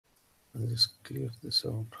I'll just clear this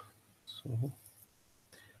out. So,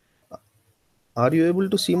 are you able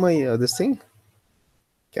to see my this thing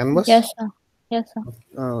canvas? Yes, sir. Yes, sir.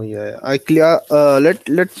 Oh yeah, I clear.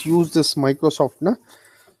 Let's use this Microsoft, na.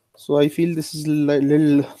 So I feel this is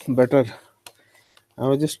little better. I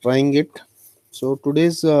was just trying it. So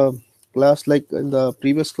today's class, like in the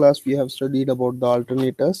previous class, we have studied about the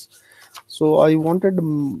alternators. So I wanted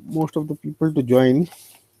most of the people to join.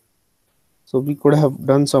 So we could have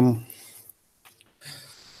done some,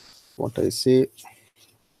 what I say.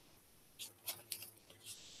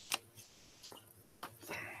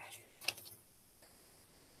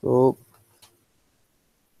 So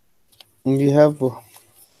we have.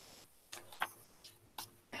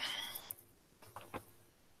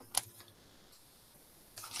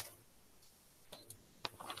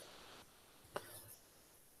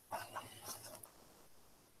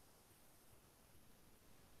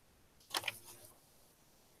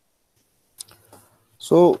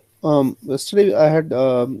 So yesterday I had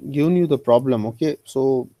given you the problem. Okay.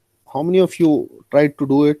 So how many of you tried to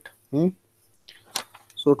do it? Hmm?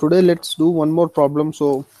 So today let's do one more problem.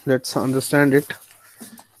 So let's understand it,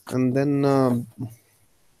 and then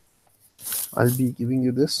I'll be giving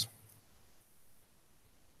you this.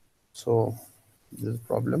 So this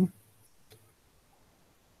problem.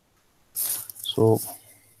 So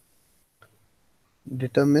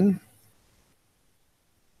determine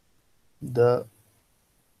the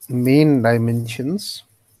main dimensions,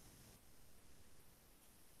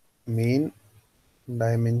 main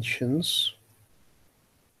dimensions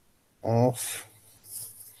of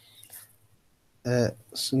a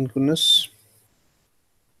synchronous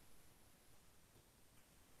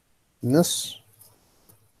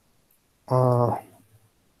uh,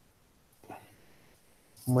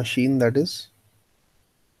 machine, that is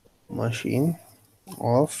machine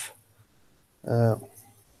of 1000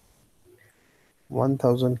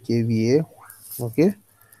 kVA. Okay,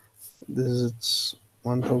 this is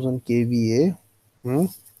 1000 kVA,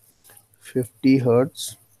 50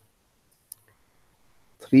 hertz,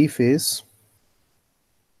 three phase,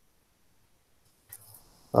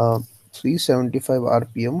 375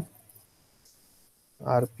 rpm.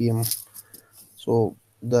 So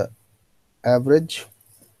the average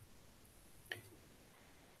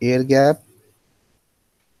air gap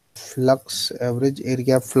flux, average air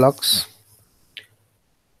gap flux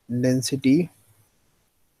density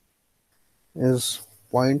is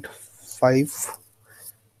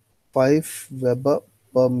 0.55 Weber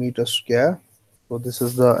per meter square. So this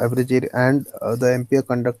is the average area, and the ampere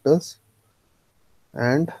conductors,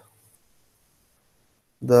 and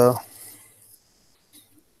the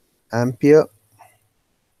ampere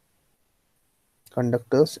and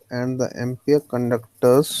the ampere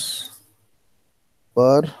conductors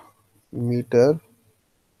per meter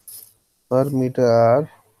are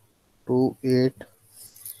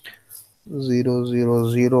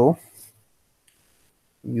 28000.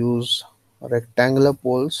 Use rectangular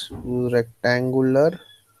poles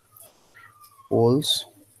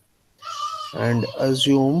and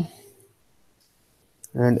assume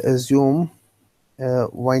a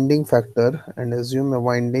winding factor,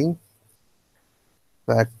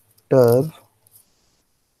 factor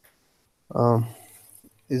um,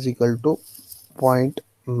 is equal to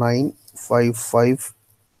 0.955.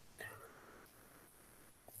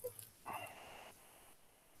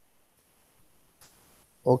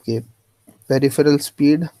 Okay, peripheral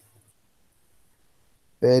speed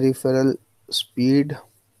peripheral speed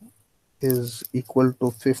is equal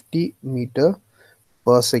to 50 meter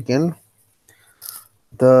per second.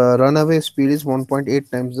 The runaway speed is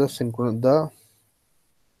 1.8 times the synchronous. The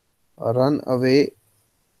runaway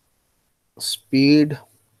speed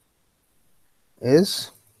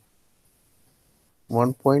is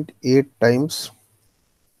 1.8 times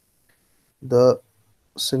the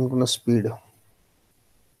synchronous speed.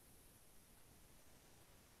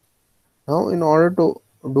 Now, in order to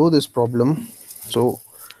do this problem, so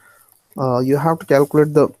you have to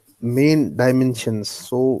calculate the main dimensions.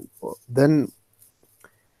 So then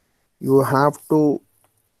you have to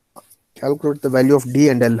calculate the value of D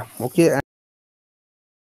and L. Okay,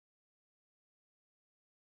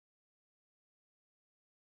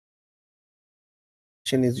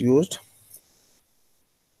 and is used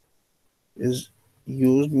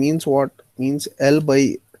means what? Means L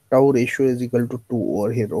by tau ratio is equal to 2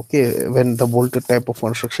 over here. Okay, when the voltage type of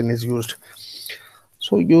construction is used.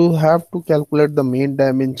 So you have to calculate the main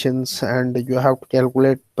dimensions, and you have to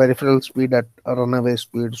calculate peripheral speed at a runaway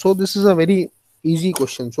speed. So this is a very easy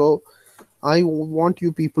question. So I want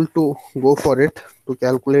you people to go for it, to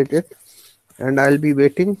calculate it, and I'll be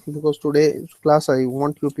waiting because today's class I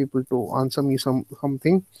want you people to answer me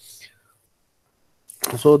something.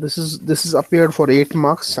 So this is appeared for 8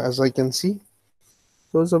 marks as I can see.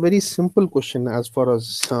 So it's a very simple question as far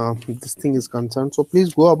as this thing is concerned. So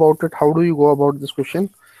please go about it. How do you go about this question?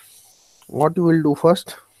 What you will do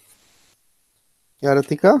first? Yeah,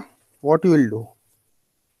 Ratika, what you will do?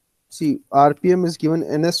 See, RPM is given,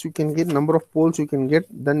 NS you can get, number of poles you can get,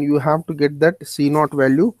 then you have to get that C naught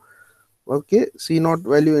value. Okay, C naught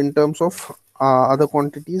value in terms of other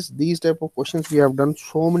quantities. These type of questions we have done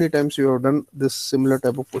so many times. We have done this similar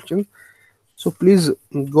type of question. So please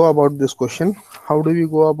go about this question. How do you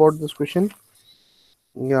go about this question?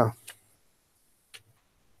 Yeah,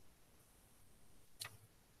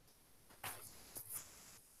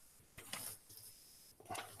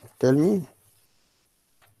 tell me.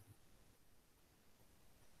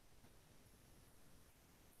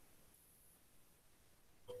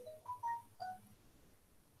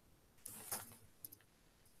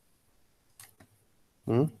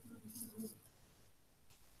 Hmm?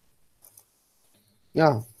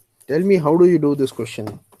 Yeah, tell me how do you do this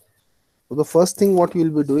question? So the first thing what you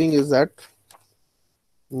will be doing is that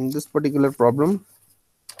in this particular problem,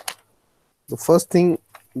 the first thing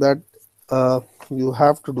that uh, you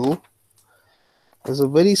have to do is a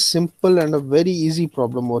very simple and a very easy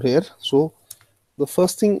problem over here. So the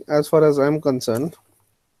first thing as far as I'm concerned,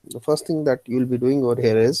 the first thing that you'll be doing over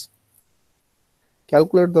here is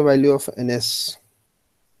calculate the value of ns.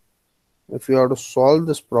 If you have to solve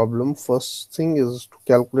this problem, first thing is to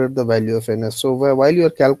calculate the value of ns. So while you are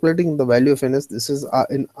calculating the value of ns, this is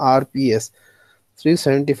in rps,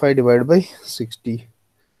 375 divided by 60.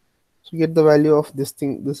 So get the value of this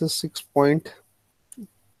thing. This is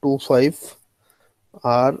 6.25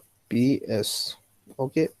 rps.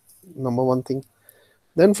 Okay, number one thing.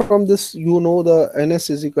 Then from this you know the ns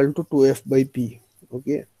is equal to 2f by p.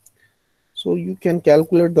 Okay, so you can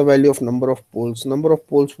calculate the value of number of poles. Number of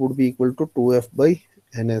poles would be equal to 2f by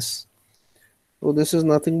ns. So this is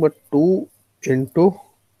nothing but 2 into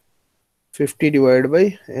 50 divided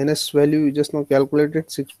by ns value. You just now calculated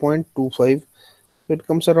 6.25. It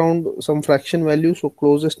comes around some fraction value. So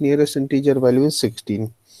closest nearest integer value is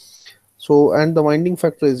 16. So and the winding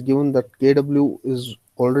factor is given that kW is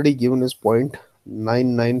already given as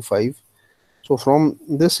 0.995. So from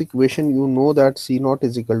this equation you know that C naught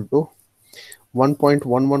is equal to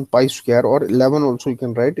 1.11 pi square, or 11 also you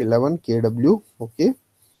can write 11 kW. Okay,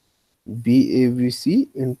 BAVC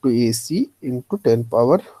into AC into 10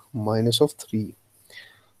 power minus of 3.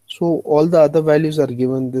 So all the other values are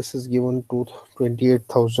given. This is given to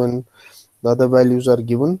 28,000. The other values are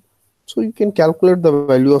given. So you can calculate the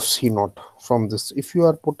value of C naught from this. If you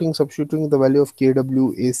are substituting the value of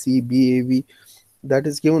kW, AC, BAV, that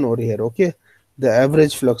is given over here. Okay, the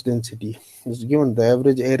average flux density is given, the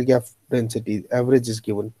average air gap density average is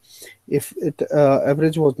given. If it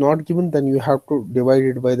average was not given, then you have to divide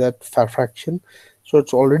it by that fraction. So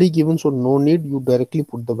it's already given, so no need, you directly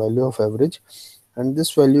put the value of average, and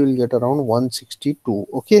this value will get around 162.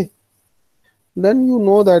 Okay, then you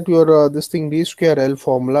know that your this thing d square L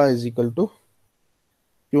formula is equal to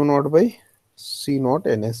q naught by c naught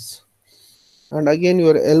ns. And again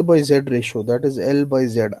your L by Z ratio, that is L by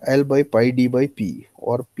Z, L by pi d by p,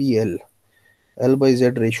 or PL. L by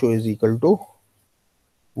Z ratio is equal to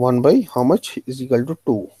 1 by how much is equal to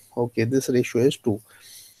 2. Okay, this ratio is 2.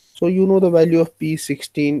 So you know the value of P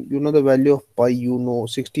 16, you know the value of pi, you know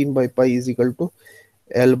 16 by pi is equal to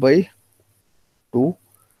L by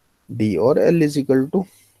 2D, or L is equal to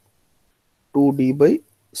 2D by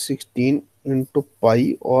 16 into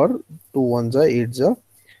pi, or 2 ones are 8 are,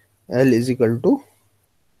 L is equal to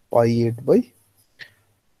pi 8 by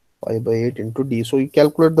pi by 8 into d. So you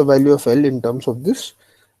calculate the value of L in terms of this,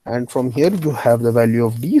 and from here you have the value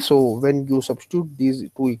of d. So when you substitute these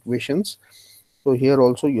two equations, so here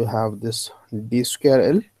also you have this d square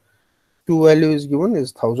L. Q value is given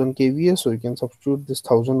is 1000 kVA, so you can substitute this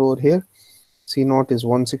 1000 over here. C naught is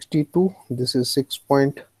 162, this is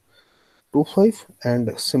 6.25,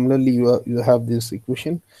 and similarly you have this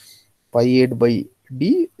equation pi 8 by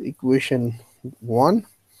d, equation 1,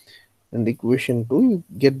 and equation 2 you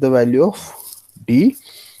get the value of d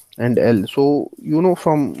and L. So you know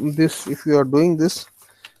from this, if you are doing this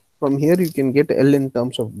from here, you can get L in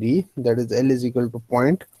terms of d, that is L is equal to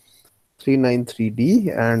 0.393d,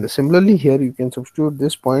 and similarly here you can substitute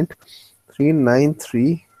this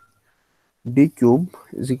 0.393 d cube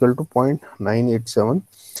is equal to 0.987.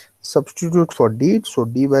 Substitute for d, so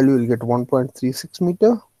d value will get 1.36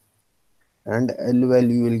 meter, and L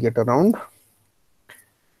value will get around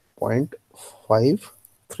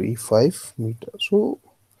 0.535 meter. So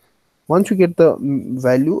Once you get the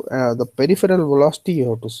value, the peripheral velocity you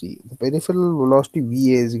have to see. The peripheral velocity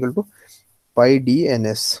va is equal to pi d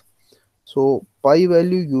ns. So pi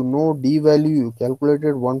value you know, d value you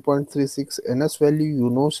calculated 1.36, ns value you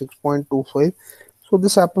know 6.25. So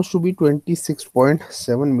this happens to be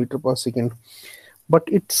 26.7 meter per second. But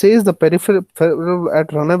it says the peripheral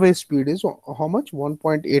at runaway speed is how much?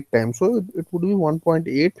 1.8 times. So it would be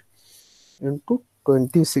 1.8 into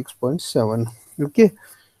 26.7. Okay,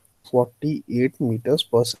 48 meters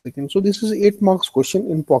per second. So this is 8 marks question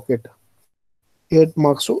in pocket. 8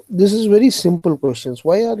 marks. So this is very simple questions.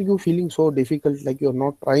 Why are you feeling so difficult, like you're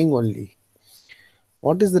not trying only?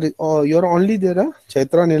 What is the you're only there,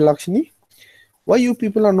 Chaitra Nilakshini? Why you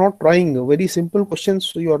people are not trying? Very simple questions,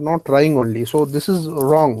 so you are not trying only. So this is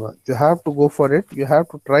wrong. You have to go for it. You have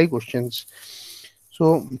to try questions.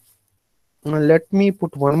 So let me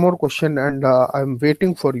put one more question, and I'm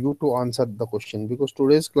waiting for you to answer the question, because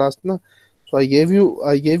today's class na, so I gave you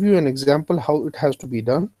an example how it has to be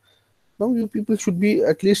done. Now you people should be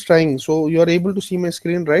at least trying. So you are able to see my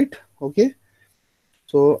screen, right? Okay,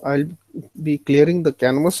 so I'll be clearing the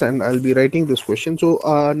canvas and I'll be writing this question. So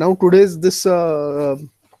now today's this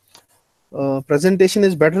presentation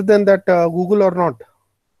is better than that Google or not?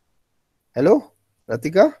 Hello,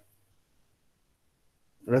 Ratika?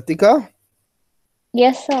 Ratika,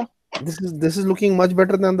 Yes, sir. this is looking much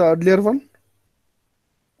better than the earlier one.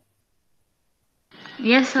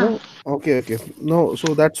 Yes, sir. No, okay, okay. No,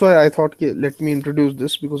 so that's why I thought, okay, let me introduce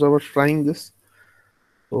this, because I was trying this.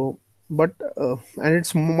 So, but and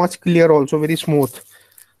it's much clear, also very smooth.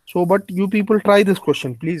 So, but you people try this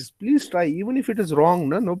question, please, please try. Even if it is wrong,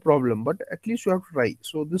 no problem. But at least you have to try.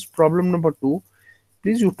 So, this problem number two,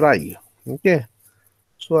 please you try. Okay.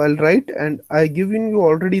 So I'll write, and I given you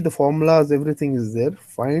already the formulas. Everything is there.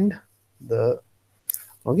 Find the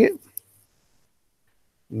okay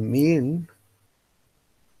mean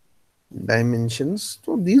dimensions.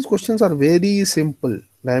 So these questions are very simple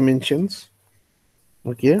dimensions.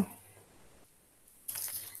 Okay,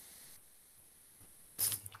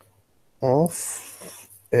 of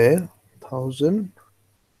a 1000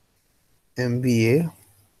 MVA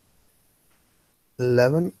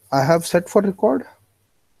 11. I have set for record.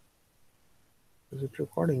 Is it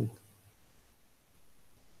recording?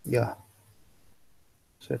 Yeah,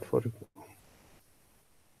 set for record.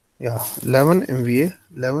 Yeah, 11 MVA,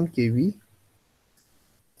 11 kV,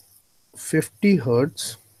 50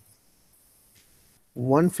 hertz,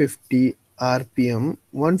 150 RPM,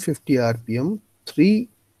 150 RPM, three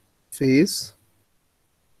phase,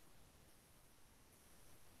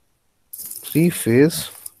 three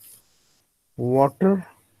phase water.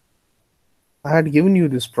 I had given you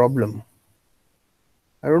this problem.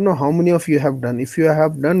 I don't know how many of you have done. If you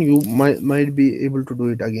have done, you might be able to do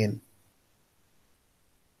it again.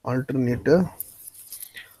 Alternator.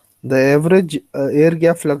 The average air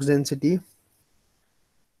gap flux density.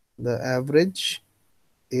 The average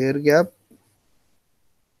air gap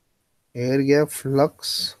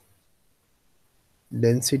flux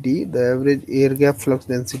density. The average air gap flux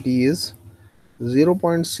density is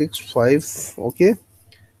 0.65. Okay,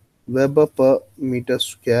 Weber per meter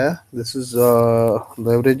square. This is the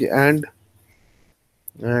average, and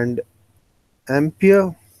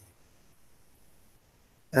ampere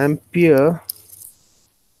ampere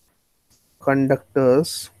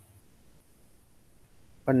conductors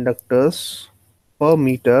per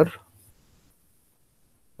meter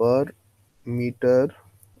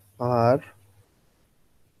are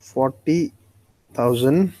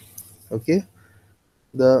 40,000. Okay,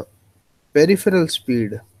 the peripheral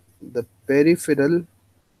speed, the peripheral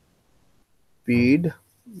speed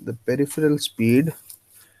the peripheral speed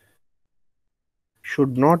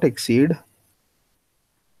should not exceed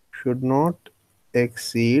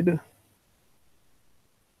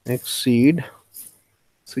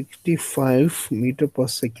 65 meter per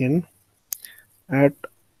second at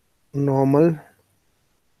normal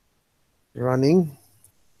running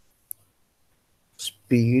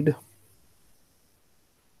speed,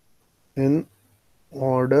 in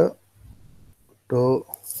order to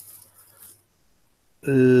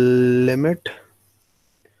limit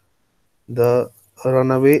the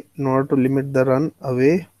runaway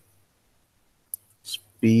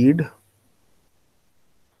speed.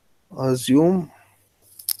 Assume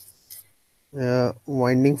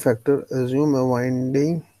assume a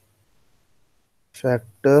winding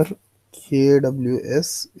factor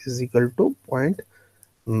KWS is equal to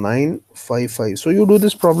 0.955. So you do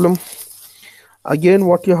this problem again.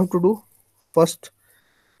 What you have to do first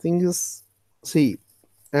thing is, see,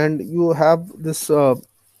 and you have this now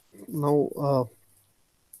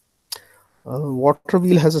Water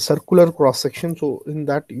wheel has a circular cross section, so in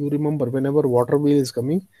that you remember whenever water wheel is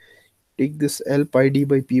coming, take this L pi d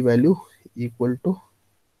by p value equal to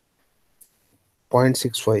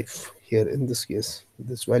 0.65. Here in this case,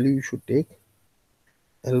 this value you should take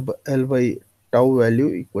L by tau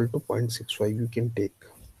value equal to 0.65. You can take.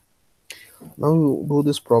 Now you do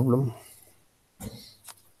this problem.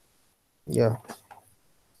 Yeah,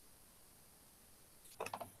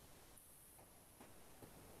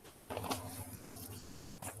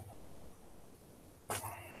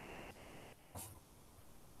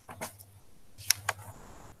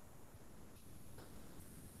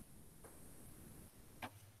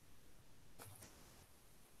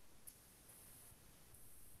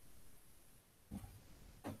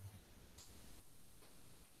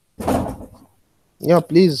 yeah,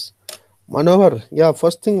 please. Manohar, yeah,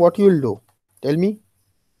 first thing what you will do? Tell me.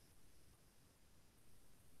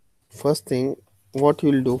 First thing what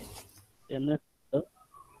you will do? MS,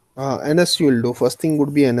 sir. NS you will do. First thing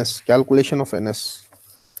would be NS, calculation of NS.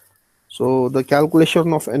 So the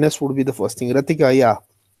calculation of NS would be the first thing. Ratika, yeah.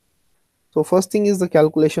 So first thing is the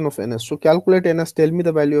calculation of NS. So calculate NS. Tell me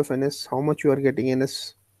the value of NS. How much you are getting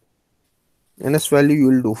NS? NS value you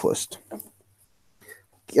will do first.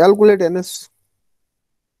 Calculate NS.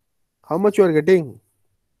 How much you are getting?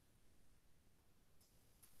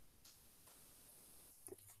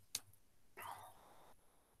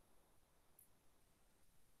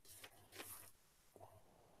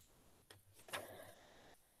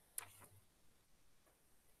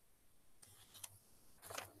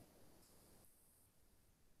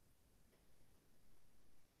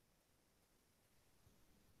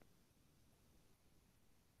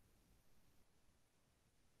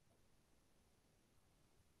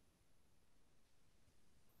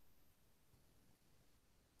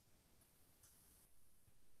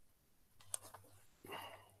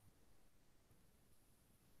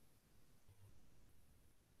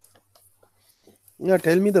 Yeah,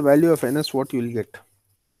 tell me the value of NS. What you will get?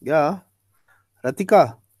 Yeah,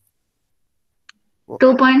 Ratika. O-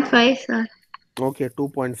 2.5, sir. Okay,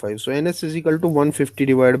 2.5. So NS is equal to 150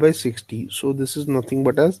 divided by 60. So this is nothing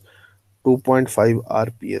but as 2.5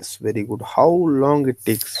 RPS. Very good. How long it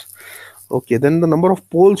takes? Okay, then the number of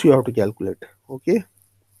poles you have to calculate. Okay,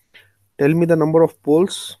 tell me the number of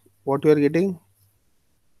poles. What you are getting?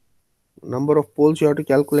 Number of poles you have to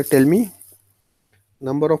calculate. Tell me.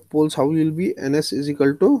 Number of poles, how will be? NS is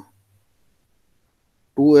equal to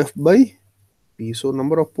 2F by P. So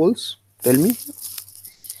number of poles. Tell me.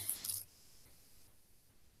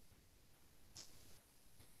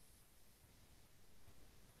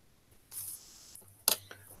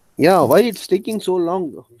 Yeah, why it's taking so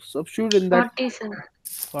long? Substitute in that. 40, sir.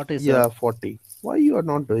 40, sir. Yeah, 40. Why you are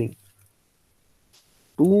not doing?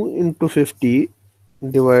 2 into 50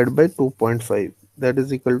 divided by 2.5. That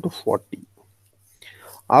is equal to 40.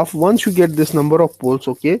 After once you get this number of poles,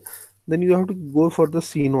 okay, then you have to go for the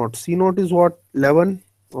C naught. C naught is what? 11,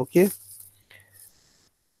 okay,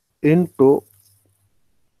 into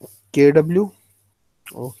KW,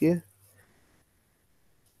 okay,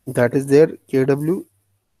 that is there. KW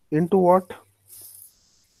into what?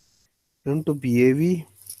 Into BAV,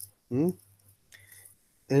 hmm,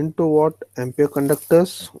 into what? Ampere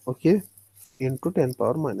conductors, okay, into 10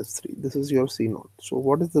 power minus 3. This is your C naught. So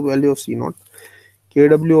what is the value of C naught?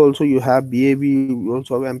 KW also you have, BAV you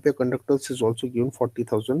also have, ampere conductors is also given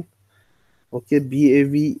 40,000. Okay,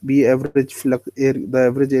 B average flux air, the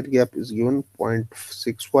average air gap is given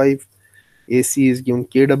 0.65. AC is given,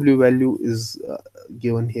 KW value is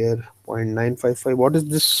given here 0.955. What is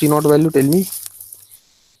this C naught value? Tell me.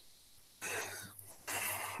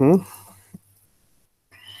 Hmm?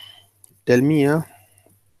 Tell me, yeah.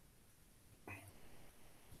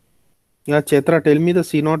 Yeah, Chetra, tell me the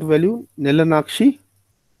C naught value. Nelanakshi.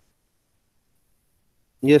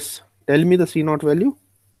 Yes, tell me the C naught value.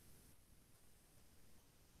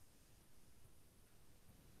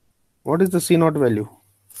 What is the C naught value?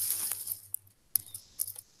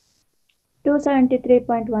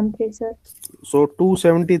 273.13, sir. So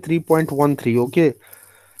 273.13. Okay.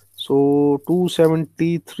 So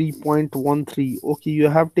 273.13. Okay, you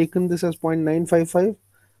have taken this as 0.955.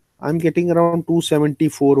 I'm getting around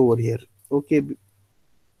 274 over here. Okay,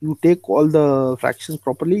 you take all the fractions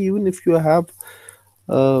properly. Even if you have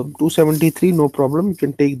 273, no problem. You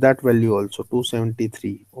can take that value also,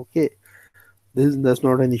 273. Okay, that's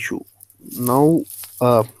not an issue. Now,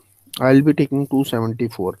 uh, I'll be taking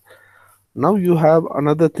 274. Now you have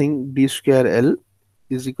another thing, d square L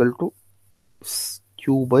is equal to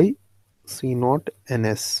Q by C naught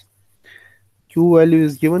NS. Q value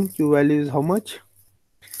is given. Q value is how much?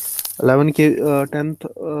 11 k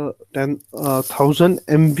 10,000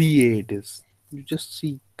 MVA it is. You just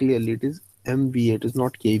see clearly it is MVA, it is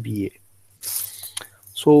not kVA.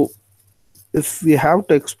 So if we have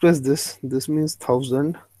to express this, this means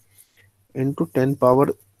 1000 into 10 power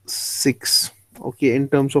 6, okay, in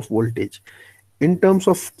terms of voltage. In terms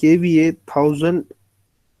of kVA, 1000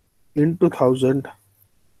 into 1000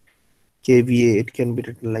 kVA, it can be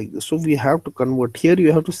written like this. So we have to convert. Here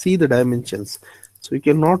you have to see the dimensions. So you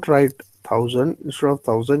cannot write 1000. Instead of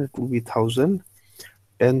 1000 it will be 1000,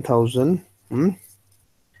 10,000,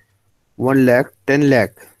 1 lakh, 10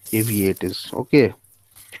 lakh kVA it is. Okay,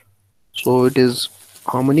 so it is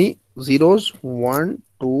how many zeros? 1,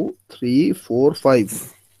 2, 3, 4,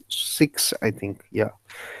 5, 6, I think. Yeah,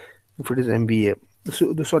 if it is MVA.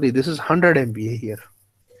 So, sorry, this is 100 MVA here.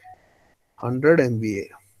 100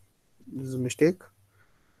 MVA. This is a mistake.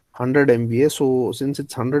 100 MVA. So since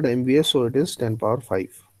it's 100 MVA, so it is 10 power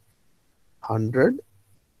 5. 100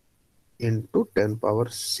 into 10 power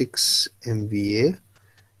 6 MVA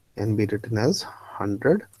can be written as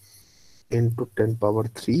 100 into 10 power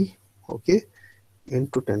 3. Okay,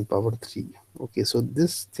 into 10 power 3. Okay, so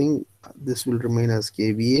this thing, this will remain as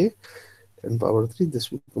kVA. 10 power 3,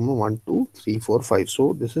 this will become 1, 2, 3, 4, 5.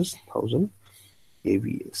 So this is 1000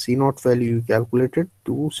 kVA. C naught value you calculated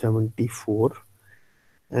 274,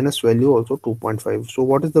 and S value also 2.5. So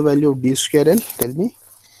what is the value of D square L? Tell me.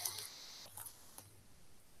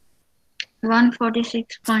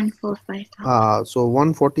 146.45. So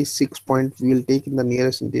 146 point, we will take in the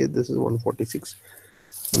nearest India. This is 146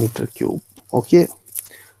 meter cube. Okay,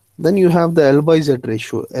 then you have the L by Z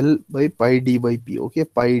ratio, L by pi D by P. Okay,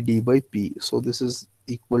 pi D by P. So this is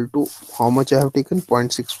equal to how much I have taken?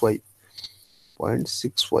 0.65.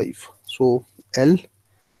 0.65. So L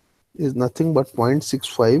is nothing but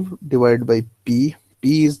 0.65 divided by P.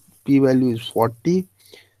 P value is 40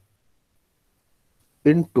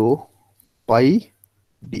 into pi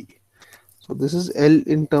D. So this is L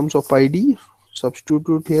in terms of pi D.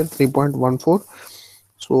 Substitute here 3.14.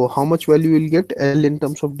 So how much value will get L in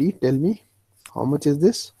terms of D? Tell me. How much is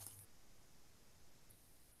this?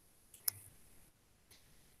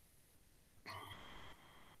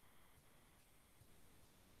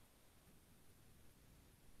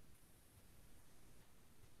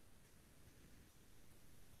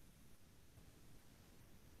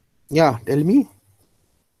 Yeah, tell me.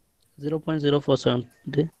 0.047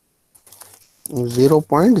 D.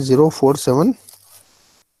 0.047.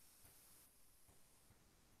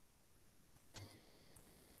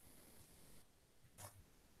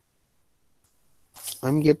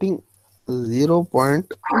 I'm getting So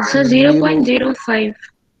 0.05.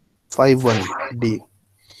 0.051 D.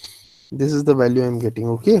 This is the value I'm getting.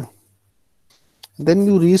 Okay. Then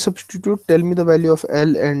you resubstitute. Tell me the value of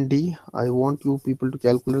L and D. I want you people to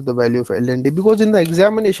calculate the value of L and D, because in the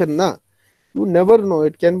examination, na, you never know.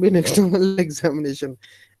 It can be an external examination.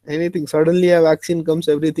 Anything. Suddenly a vaccine comes,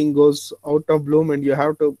 everything goes out of bloom, and you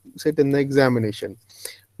have to sit in the examination.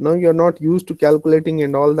 Now you're not used to calculating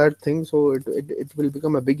and all that thing, so it will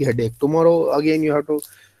become a big headache. Tomorrow again you have to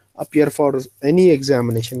appear for any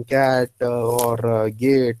examination, cat or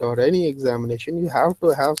gate or any examination. You have to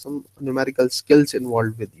have some numerical skills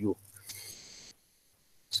involved with you.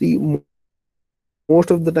 See, most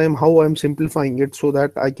of the time how I'm simplifying it so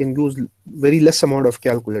that I can use very less amount of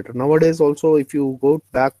calculator. Nowadays also, if you go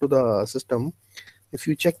back to the system, if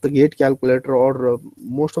you check the gate calculator or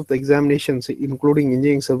most of the examinations, including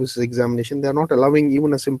engineering services examination, they are not allowing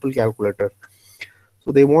even a simple calculator.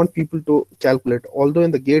 So they want people to calculate. Although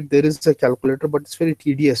in the gate there is a calculator, but it's very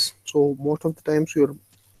tedious. So most of the times your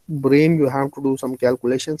brain, you have to do some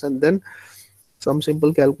calculations, and then some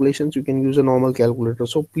simple calculations you can use a normal calculator.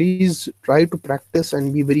 So please try to practice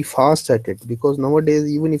and be very fast at it, because nowadays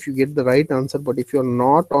even if you get the right answer, but if you're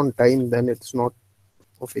not on time, then it's not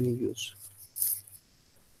of any use,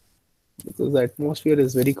 because the atmosphere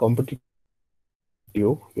is very competitive.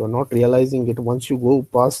 You're not realizing it. Once you go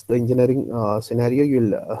past the engineering scenario,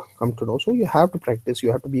 you'll come to know. So you have to practice,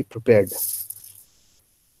 you have to be prepared.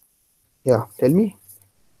 Yeah, tell me.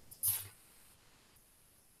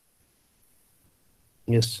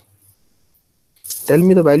 Yes, tell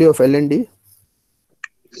me the value of L and D.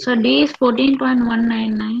 So D is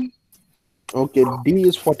 14.199. Okay, D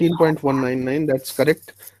is 14.199. That's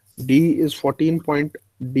correct. D is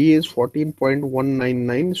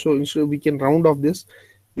 14.199. So we can round off this.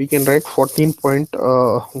 We can write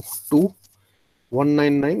 14.2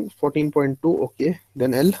 199, 14.2. Okay,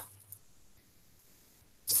 then L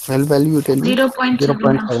value, you tell me. 0.714.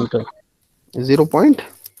 0.72. 0 point.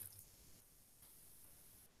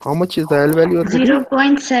 How much is the L value you're getting?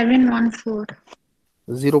 0.714.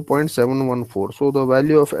 0.714. So the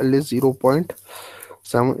value of L is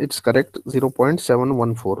 0.7. It's correct,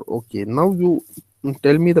 0.714. Okay, now you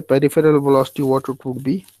tell me the peripheral velocity, what it would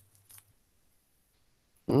be.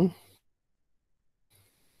 Hmm?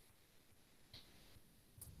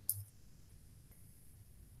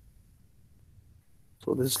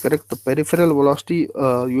 So this is correct. The peripheral velocity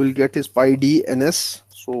you will get is pi d ns.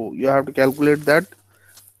 So you have to calculate that,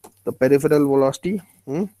 the peripheral velocity.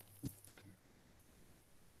 Hmm?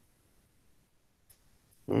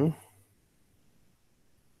 Hmm?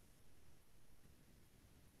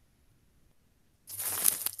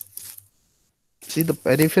 See, the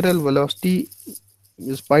peripheral velocity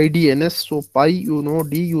is pi d ns. So pi you know,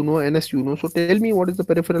 d you know, ns you know. So tell me, what is the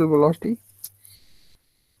peripheral velocity?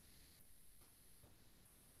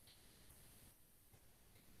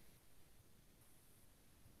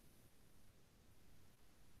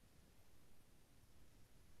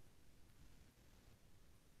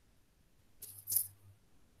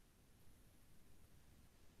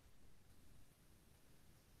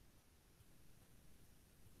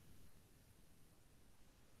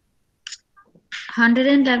 Hundred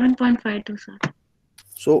and 11.52, sir.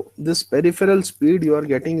 So this peripheral speed you are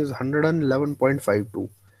getting is 111.52.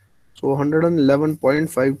 So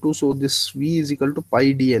 111.52. So this v is equal to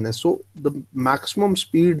pi dns. So the maximum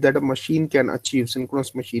speed that a machine can achieve,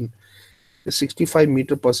 synchronous machine, is 65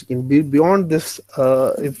 meter per second. Beyond this,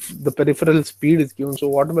 if the peripheral speed is given, so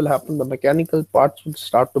what will happen? The mechanical parts will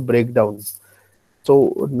start to break down.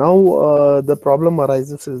 So now the problem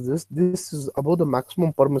arises is this. This is above the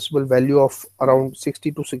maximum permissible value of around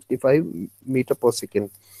 60 to 65 meter per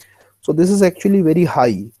second. So this is actually very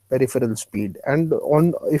high peripheral speed. And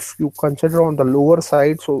on, if you consider on the lower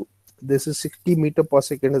side, so this is 60 meter per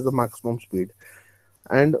second is the maximum speed,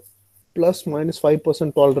 and plus minus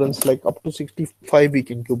 5% tolerance, like up to 65 we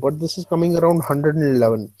can do, but this is coming around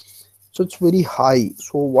 111. So it's very high.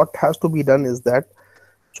 So what has to be done is that,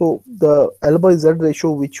 so the L by Z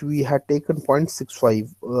ratio which we had taken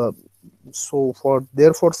 0.65, so for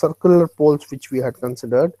therefore circular poles which we had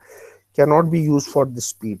considered cannot be used for this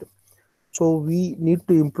speed. So we need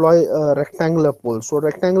to employ a rectangular poles. So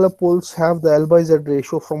rectangular poles have the L by Z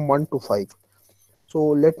ratio from 1 to 5. So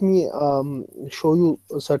let me show you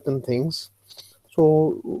certain things.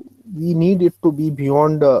 So we need it to be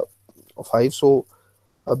beyond 5. So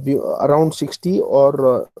around 60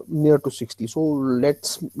 or near to 60. So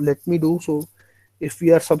let me do. So if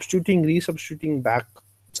we are substituting, resubstituting back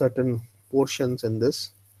certain portions in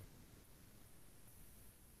this.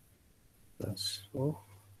 Yes. So,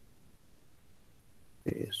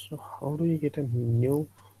 okay, so how do you get a new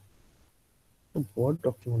Word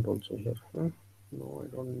document also here? Huh? No,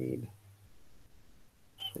 I don't need.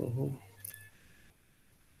 So,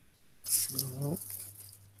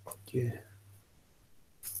 okay,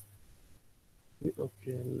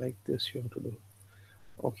 okay, like this you have to do.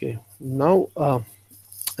 Okay, now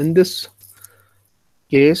in this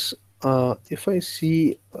case, if I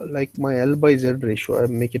see like my L by Z ratio, I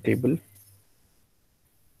make a table.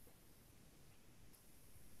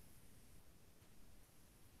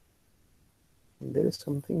 There is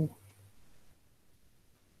something.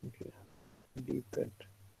 Okay, delete that.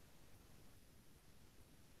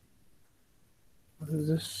 What is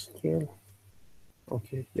this scale?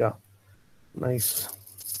 Okay, yeah, nice.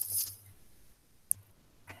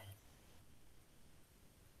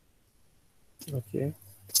 Okay,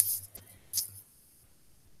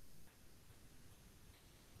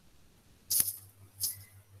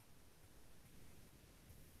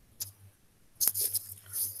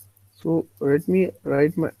 so let me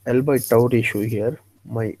write my L by tau ratio here.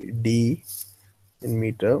 My D in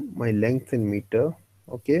meter, my length in meter.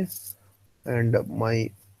 Okay, and my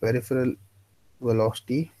peripheral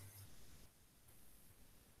velocity.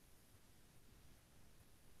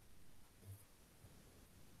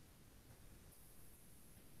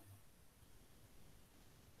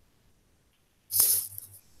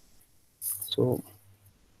 So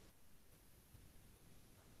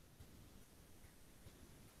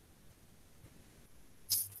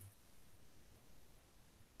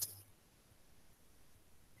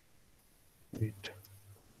wait,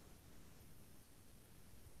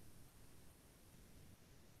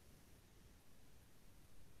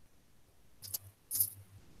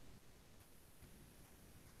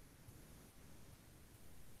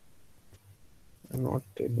 I'm not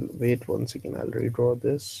able. Wait 1 second. I'll redraw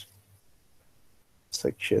this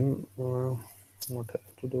section. What I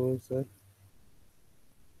have to do is that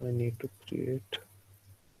I need to create,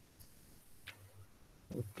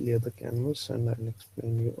 clear the canvas, and I'll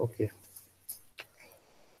explain you. Okay,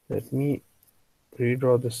 let me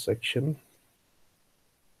redraw this section.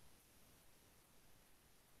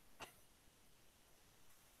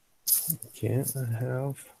 Okay, I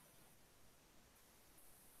have.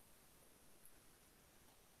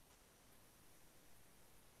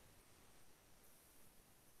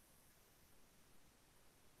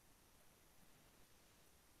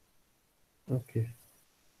 Okay,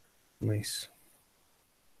 nice.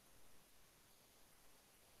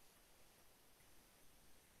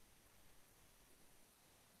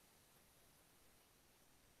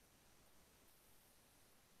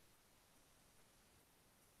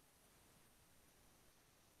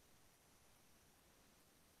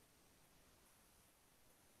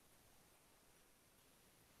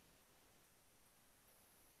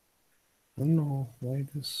 I don't know why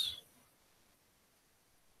this.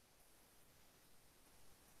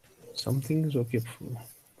 Something is okay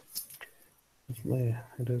with my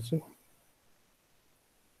eraser.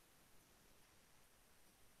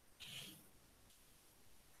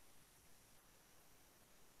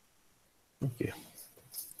 Okay,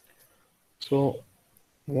 so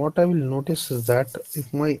what I will notice is that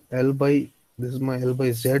if my L by this is my L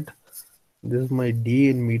by Z, this is my D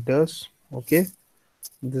in meters. Okay,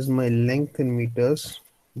 this is my length in meters.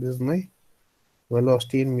 This is my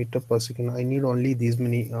velocity in meter per second. I need only these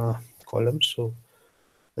many columns. So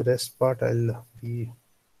the rest part I'll be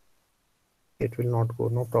it will not go,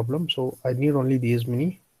 no problem. So I need only these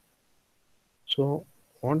many. So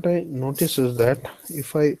what I notice is that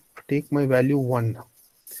if I take my value 1,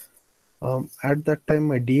 at that time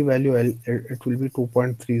my D value it will be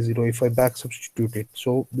 2.30 if I back substitute it.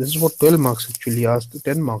 So this is what 12 marks actually asked,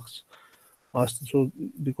 10 marks asked. So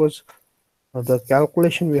because the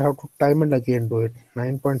calculation we have to time and again do it,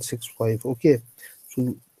 9.65. Okay,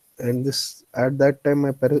 so and this at that time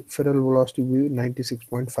my peripheral velocity will be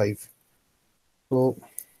 96.5. So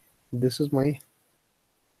this is my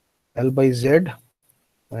L by Z,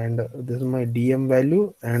 and this is my dm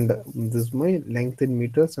value, and this is my length in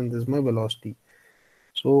meters, and this is my velocity.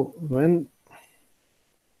 So when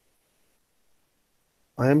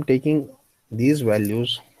I am taking these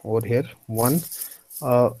values over here, 1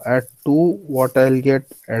 at 2 what I'll get,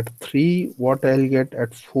 at 3 what I'll get,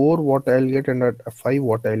 at 4 what I'll get, and at 5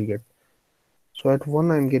 what I'll get. So at 1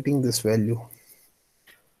 I'm getting this value,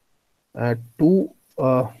 at 2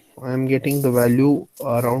 I'm getting the value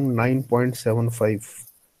around 9.75.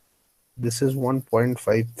 This is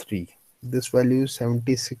 1.53. This value is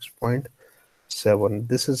 76.7.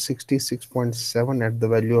 This is 66.7 at the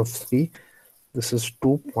value of 3. This is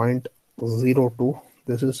 2.02.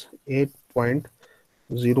 This is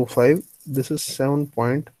 8.05. This is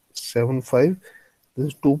 7.75. This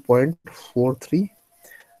is 2.43.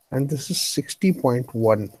 And this is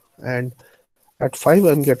 60.1. And at 5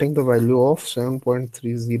 I'm getting the value of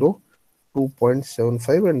 7.30,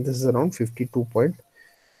 2.75, and this is around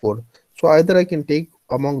 52.4. So either I can take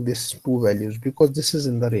among these two values because this is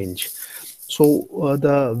in the range. So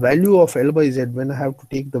the value of L by Z, when I have to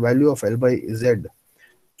take the value of L by Z,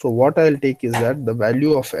 so what I'll take is that the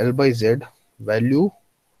value of L by Z, value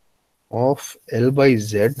of L by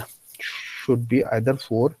Z should be either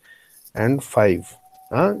 4 and 5,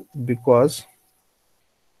 because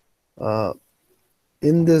uh,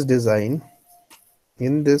 in this design,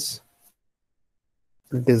 in this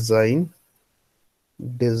design,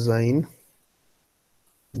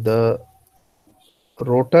 the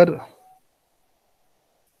rotor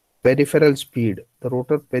peripheral speed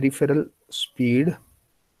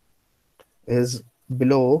is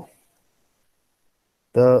below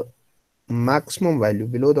the maximum value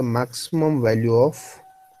of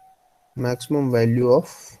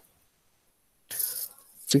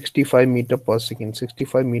 65 meter per second,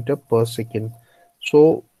 65 meter per second.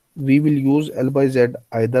 So we will use L by Z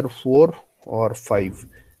either 4 or 5.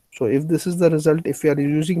 So if this is the result, if we are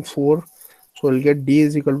using 4, so we'll get D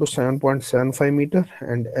is equal to 7.75 meter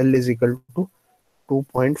and L is equal to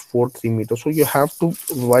 2.43 meters. So you have to,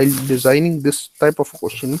 while designing this type of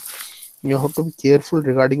question, you have to be careful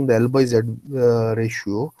regarding the L by Z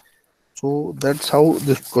ratio. So that's how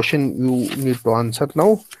this question you need to answer.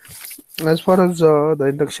 Now as far as the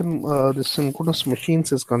induction the synchronous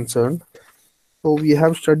machines is concerned, so we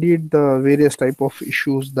have studied the various type of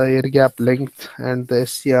issues, the air gap length and the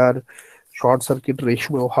SCR short circuit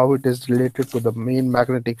ratio, how it is related to the main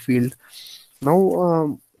magnetic field.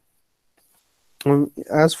 Now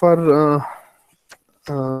as for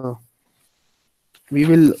uh, we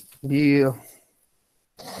will be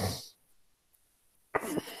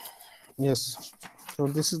yes, so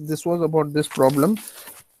this was about this problem.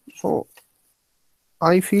 So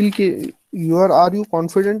I feel are you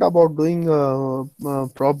confident about doing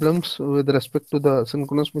problems with respect to the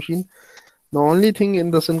synchronous machine? The only thing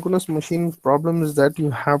in the synchronous machine problem is that you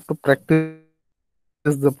have to practice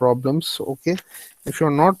is the problems. Okay, if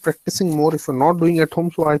you're not practicing more, if you're not doing at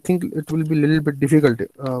home, so I think it will be a little bit difficult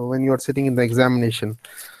when you are sitting in the examination.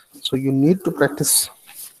 So you need to practice.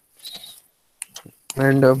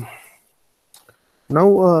 And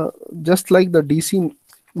now, just like the DC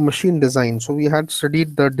machine design, so we had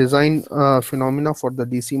studied the design phenomena for the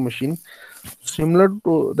DC machine. Similar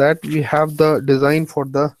to that, we have the design for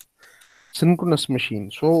the synchronous machine.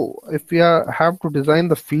 So if we have to design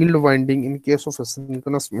the field winding in case of a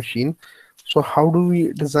synchronous machine, so how do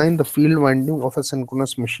we design the field winding of a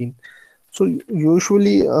synchronous machine? So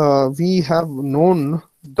usually we have known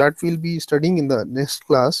that we'll be studying in the next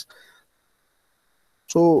class.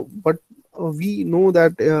 So but we know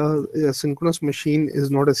that a synchronous machine is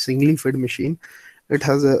not a singly fed machine. It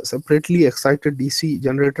has a separately excited DC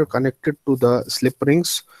generator connected to the slip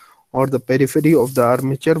rings or the periphery of the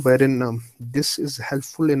armature, wherein this is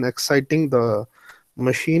helpful in exciting the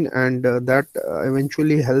machine, and that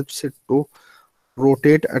eventually helps it to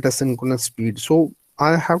rotate at a synchronous speed. So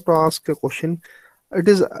I have to ask a question. It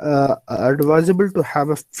is advisable to have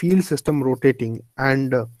a field system rotating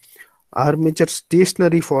and armature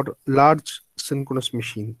stationary for large synchronous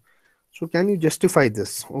machine. So can you justify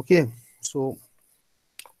this? Okay, so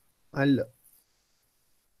I'll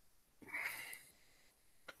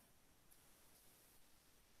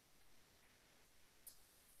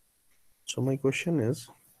so my question is,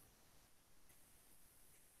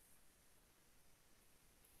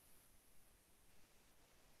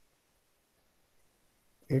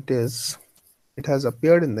 it is it has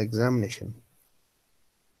appeared in the examination.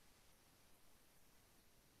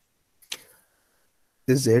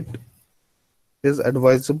 Is it is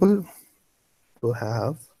advisable to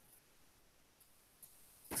have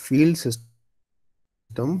field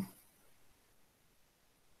system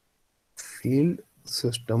field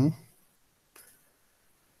system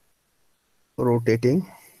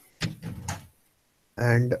rotating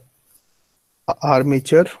and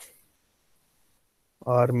armature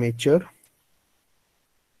armature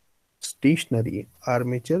stationary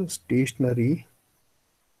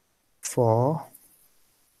for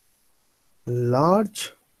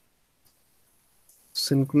large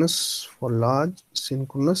synchronous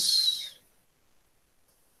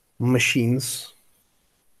machines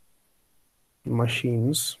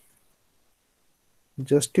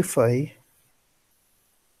justify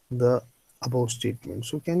the above statement.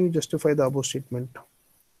 So can you justify the above statement?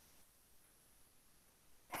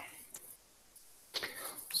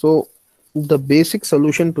 So the basic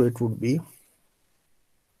solution to it would be,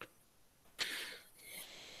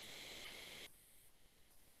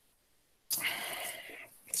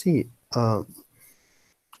 see,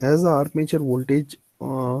 as the armature voltage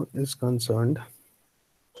is concerned,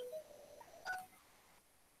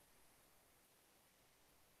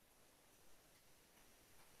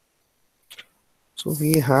 so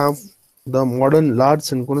we have the modern large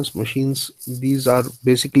synchronous machines. These are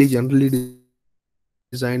basically generally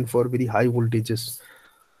designed for very high voltages,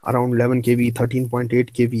 around 11 kV,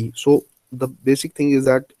 13.8 kV. So the basic thing is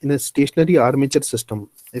that in a stationary armature system,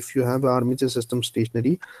 if you have an armature system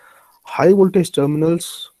stationary, high voltage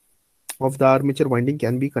terminals of the armature winding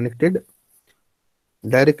can be connected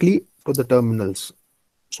directly to the terminals,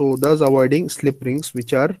 so thus avoiding slip rings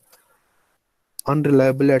which are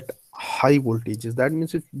unreliable at high voltages. That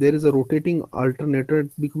means if there is a rotating alternator,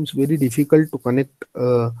 it becomes very difficult to connect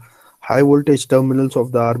high voltage terminals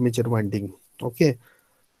of the armature winding. Okay,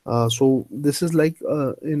 so this is like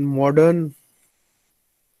in modern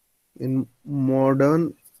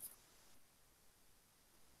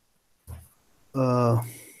uh,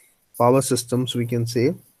 power systems, we can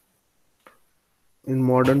say, in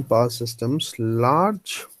modern power systems,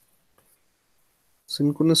 large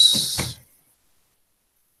synchronous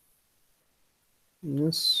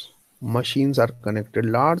machines are connected.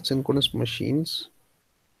 Large synchronous machines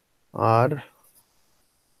are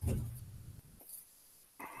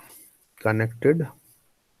connected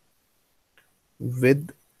with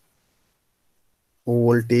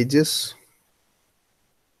voltages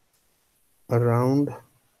around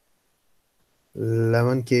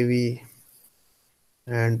 11 kV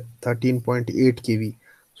and 13.8 kV.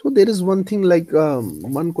 So there is one thing, like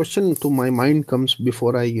one question to my mind comes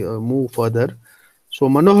before I move further. So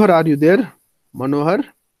Manohar, are you there? Manohar?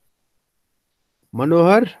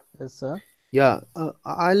 Manohar? Yes, sir. Yeah,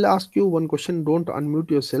 I'll ask you one question. Don't unmute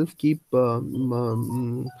yourself.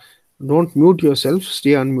 Don't mute yourself.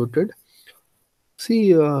 Stay unmuted.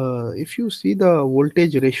 See, if you see the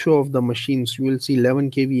voltage ratio of the machines, you will see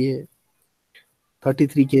 11 kVA,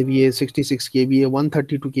 33 kVA, 66 kVA,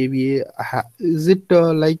 132 kVA. Is it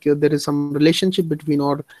like there is some relationship between,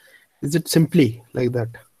 or Is it simply like that?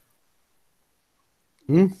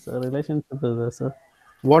 Hmm? It's a relationship is there, sir.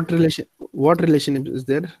 What relation is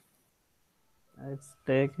there? It's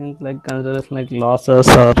taking like consideration like losses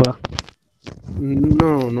or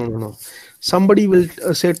No, no, no, no. Somebody will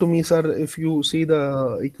say to me, sir, if you see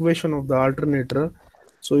the equation of the alternator,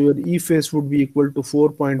 so your E phase would be equal to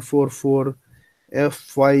 4.44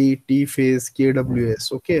 Fy T phase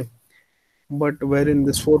kWs. Okay. But wherein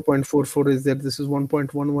this 4.44 is there, this is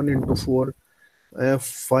 1.11 into 4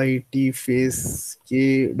 Fy T phase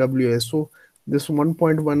kWs. So this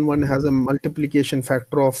 1.11 has a multiplication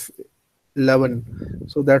factor of 11,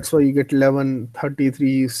 so that's why you get 11,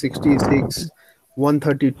 33, 66,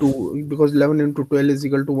 132, because 11 into 12 is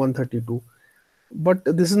equal to 132. But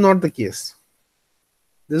this is not the case.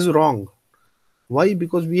 This is wrong. Why?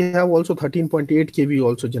 Because we have also 13.8 kV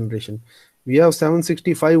also generation. We have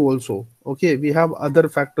 765 also. Okay, we have other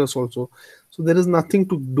factors also. So there is nothing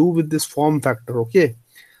to do with this form factor. Okay.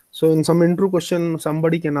 So in some intro question,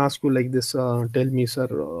 somebody can ask you like this, tell me, sir,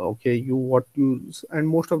 okay, you what you, and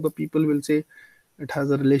most of the people will say it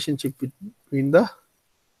has a relationship between the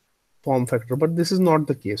form factor, but this is not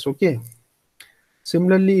the case. Okay.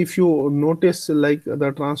 Similarly, if you notice like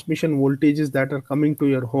the transmission voltages that are coming to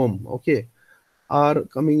your home, okay, are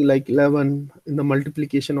coming like 11 in the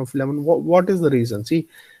multiplication of 11. What is the reason? See,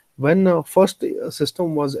 when first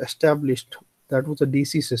system was established, that was a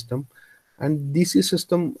DC system, and DC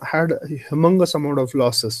system had a humongous amount of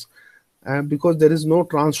losses, and because there is no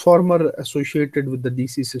transformer associated with the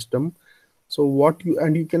DC system, so what you,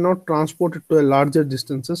 and you cannot transport it to a larger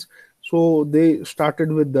distances, so they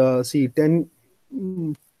started with the see 10,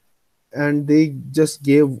 mm, and they just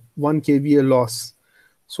gave 1 kVA loss.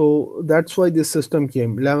 So that's why this system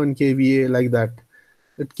came 11 kVA like that.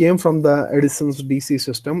 It came from the Edison's DC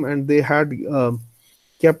system, and they had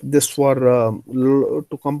kept this for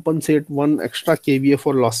to compensate 1 extra kVA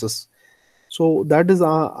for losses. So that is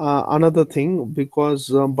another thing, because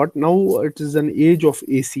but now it is an age of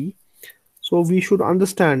AC, so we should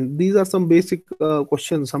understand these are some basic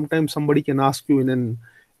questions sometimes somebody can ask you in an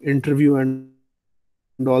interview and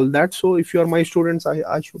all that. So if you are my students,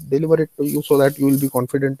 I should deliver it to you so that you will be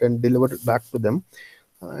confident and deliver it back to them,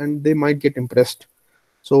 and they might get impressed.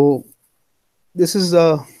 So this is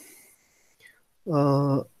uh,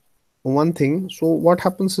 one thing. So what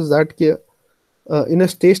happens is that in a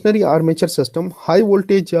stationary armature system, high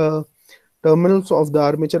voltage terminals of the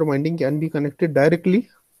armature winding can be connected directly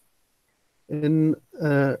in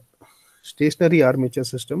stationary armature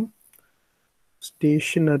system.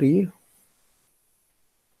 Stationary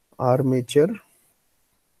armature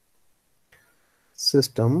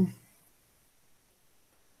system,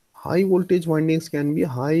 high voltage windings can be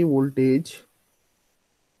high voltage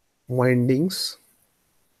windings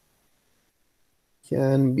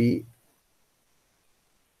can be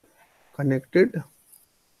connected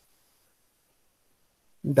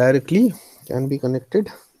directly, can be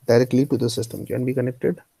connected directly to the system, can be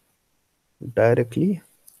connected directly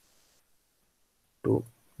to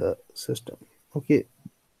the system. Okay,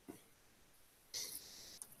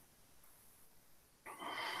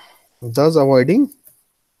 thus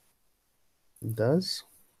thus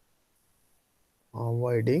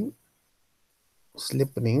avoiding slip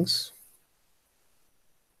rings,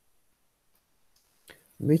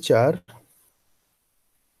 which are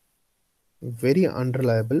very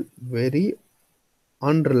unreliable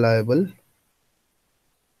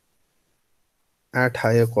at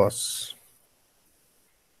higher costs.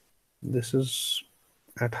 This is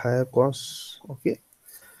at higher costs. Okay.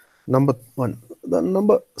 Number one. The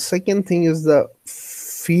number second thing is the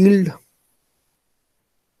field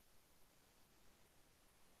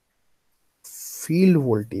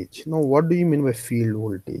voltage. Now, what do you mean by field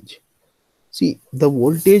voltage? See, the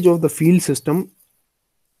voltage of the field system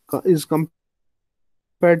is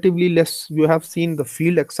comparatively less. You have seen the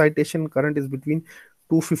field excitation current is between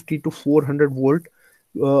 250 to 400 volt.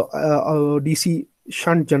 DC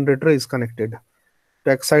shunt generator is connected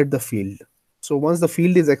to excite the field. So once the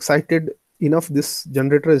field is excited enough, this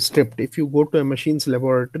generator is stripped. If you go to a machine's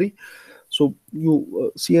laboratory, so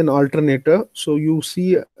you see an alternator. So you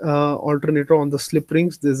see alternator on the slip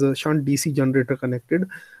rings. There's a shunt DC generator connected,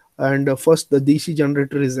 and first the DC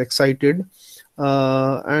generator is excited,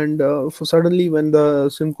 and for suddenly when the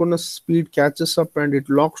synchronous speed catches up and it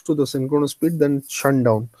locks to the synchronous speed, then shut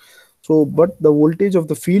down. So but the voltage of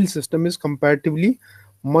the field system is comparatively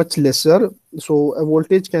much lesser, so a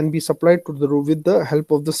voltage can be supplied to the with the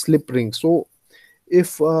help of the slip ring. So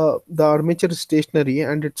if the armature is stationary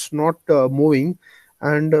and it's not moving,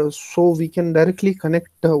 and so we can directly connect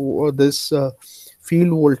this field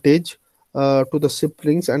voltage to the slip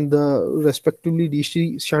rings, and the respectively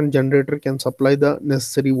DC shunt generator can supply the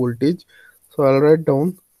necessary voltage. So I'll write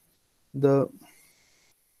down the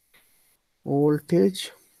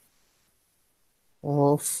voltage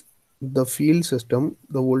of the field system.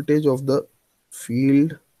 The voltage of the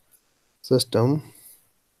field system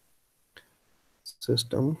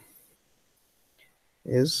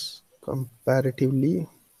is comparatively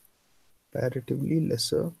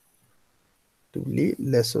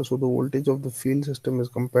lesser. So the voltage of the field system is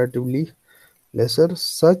comparatively lesser.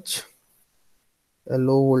 Such a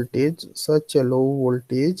voltage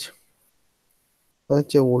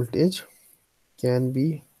can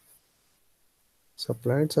be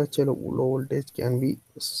supplied. Such a low voltage can be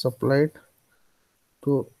supplied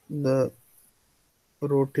to the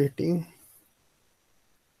rotating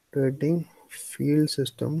rotating field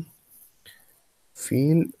system.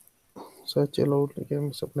 Field Such a low voltage can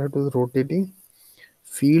be supplied to the rotating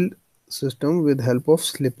field system with help of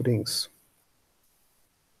slip rings.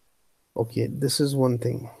 Okay, this is one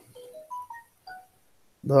thing.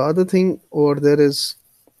 The other thing over there is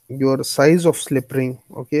your size of slip ring,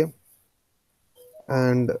 okay,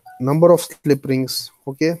 and number of slip rings,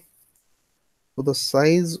 okay. So the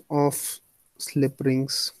size of slip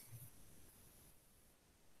rings,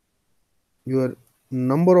 your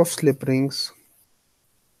number of slip rings,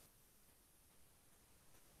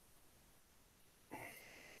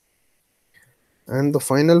 and the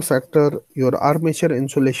final factor, your armature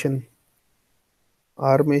insulation,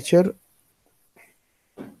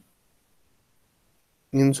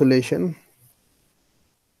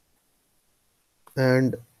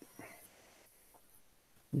 and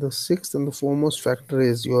the sixth and the foremost factor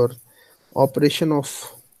is your operation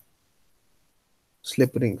of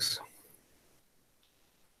slip rings.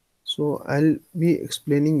 So I'll be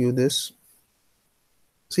explaining you this.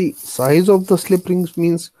 See, size of the slip rings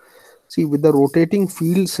means, see, with the rotating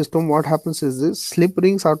field system, what happens is this: slip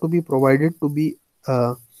rings are to be provided to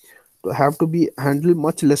have to be handle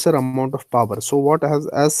much lesser amount of power. So what has,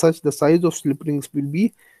 as such, the size of slip rings will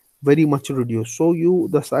be very much reduced. So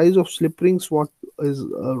the size of slip rings what is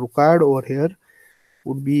required over here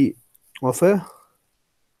would be of a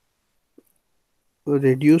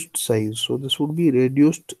reduced size. So this would be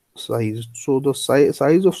reduced size. So the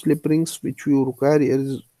size of slip rings which you require here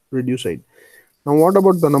is reduced size. Now what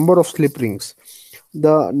about the number of slip rings?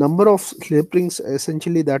 The number of slip rings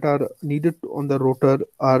essentially that are needed on the rotor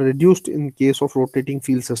are reduced in case of rotating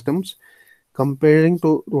field systems comparing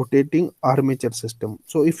to rotating armature system.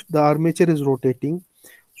 So if the armature is rotating,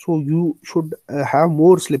 so you should have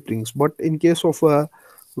more slip rings, but in case of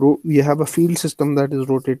we have a field system that is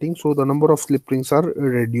rotating, so the number of slip rings are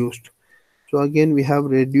reduced. So again we have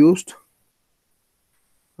reduced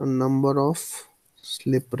a number of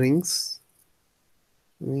slip rings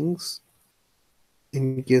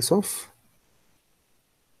in case of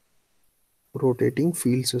rotating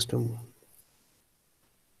field system.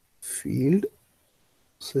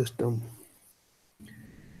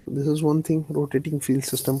 This is one thing, rotating field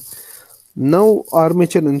system. Now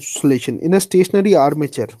armature insulation in a stationary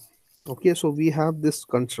armature. Okay, so we have this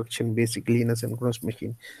construction basically in a synchronous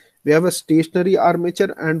machine. We have a stationary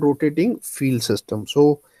armature and rotating field system.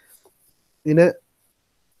 So in a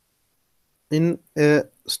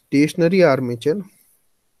stationary armature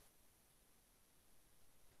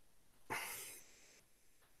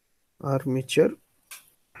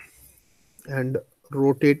and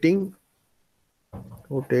rotating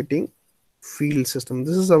field system,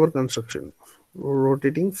 this is our construction,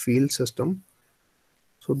 rotating field system.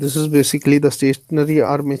 So this is basically the stationary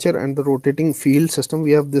armature and the rotating field system.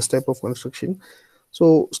 We have this type of construction.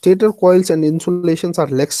 So stator coils and insulations are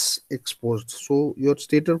less exposed. So your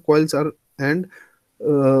stator coils are and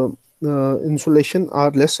uh, insulation are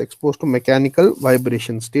less exposed to mechanical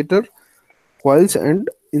vibration. Stator coils and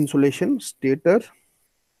insulation, stator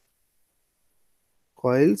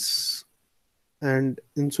coils and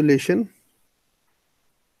insulation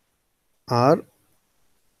are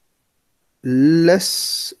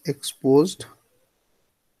less exposed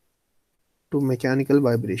to mechanical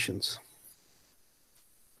vibrations.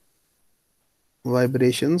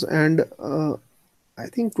 And I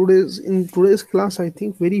think in today's class, I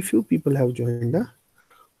think very few people have joined.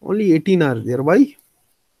 Only 18 are there. Why?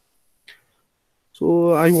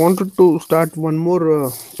 So I wanted to start one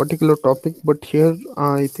more particular topic, but here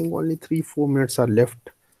I think only 3-4 minutes are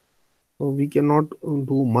left. So we cannot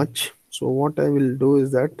do much. So what I will do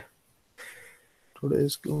is that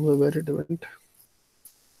today's very event.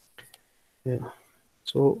 Yeah.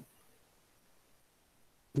 So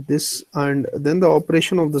this, and then the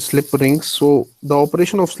operation of the slip rings. So the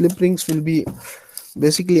operation of slip rings will be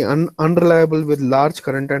basically unreliable with large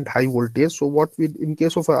current and high voltage. So what we, in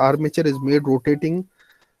case of a armature is made rotating,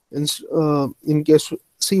 in case,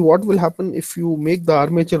 see what will happen if you make the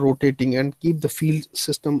armature rotating and keep the field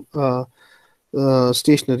system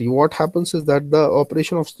stationary. What happens is that the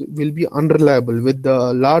operation of will be unreliable with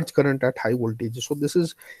the large current at high voltage. So this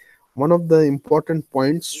is one of the important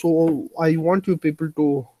points. So I want you people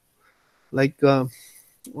to, like,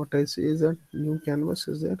 what I say is that new canvas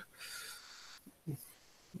is there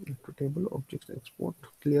to table objects export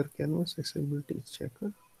clear canvas accessibility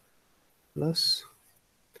checker plus,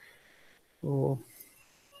 so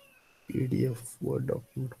PDF Word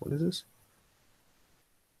document. What is this?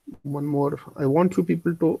 One more. I want you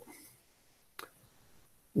people to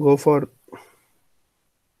go for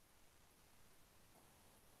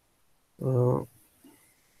uh,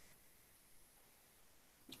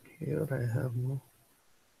 here. I have no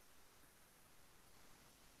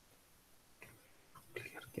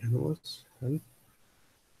clear canvas help.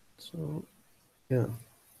 So yeah,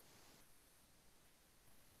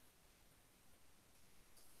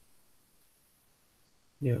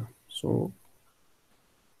 yeah. So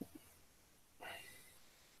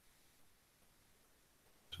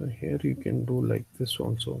here you can do like this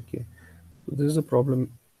also. Okay. So this is a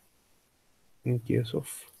problem in case of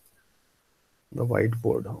the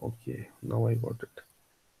whiteboard. Okay. Now I got it.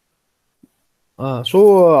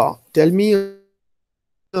 Tell me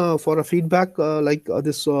for a feedback,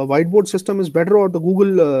 this whiteboard system is better or the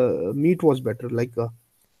Google Meet was better?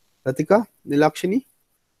 Ratika, Nilakshini,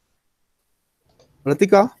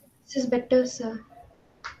 Ratika, This is better, sir.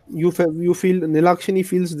 you feel Nilakshini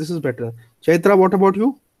feels this is better. Chaitra, what about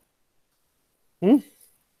you? Hmm?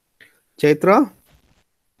 Chaitra,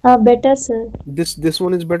 Better, sir. this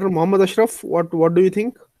one is better. Muhammad Ashraf, what do you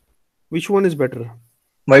think? Which one is better?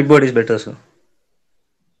 Whiteboard is better, sir.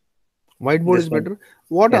 Whiteboard is This one. better.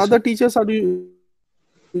 What Yes, sir. other teachers are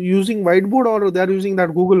using whiteboard or they are using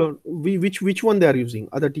that Google? Or which one they are using?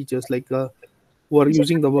 Other teachers who are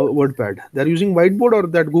using the WordPad, they are using whiteboard or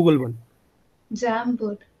that Google one?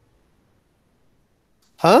 Jamboard.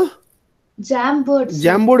 Huh? Jamboard, sir.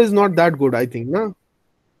 Jamboard is not that good, I think. Na?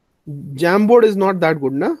 Jamboard is not that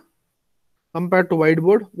good, na? Compared to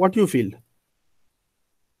whiteboard. What you feel?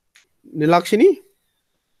 Nilakshini,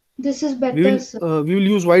 This is better, sir. we will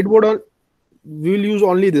use whiteboard or we will use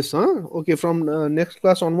only this, huh? Okay, from next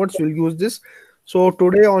class onwards we'll use this. So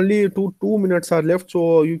today only two minutes are left,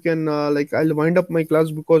 so you can I'll wind up my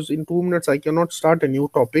class because in 2 minutes I cannot start a new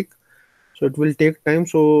topic, so it will take time.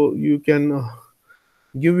 So you can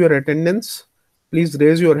give your attendance. Please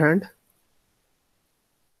raise your hand.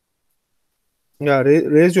 Yeah,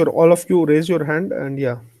 raise your, all of you raise your hand. And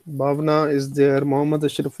yeah, Bhavna is there, Mohammad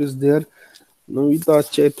Ashraf is there, Novita,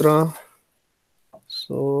 Chaitra.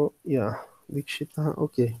 So yeah, Vikshita.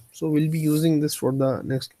 Okay, so we'll be using this for the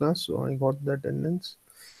next class. So I got the attendance.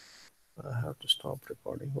 I have to stop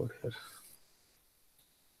recording over here.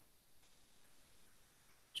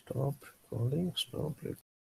 Stop recording. Stop recording.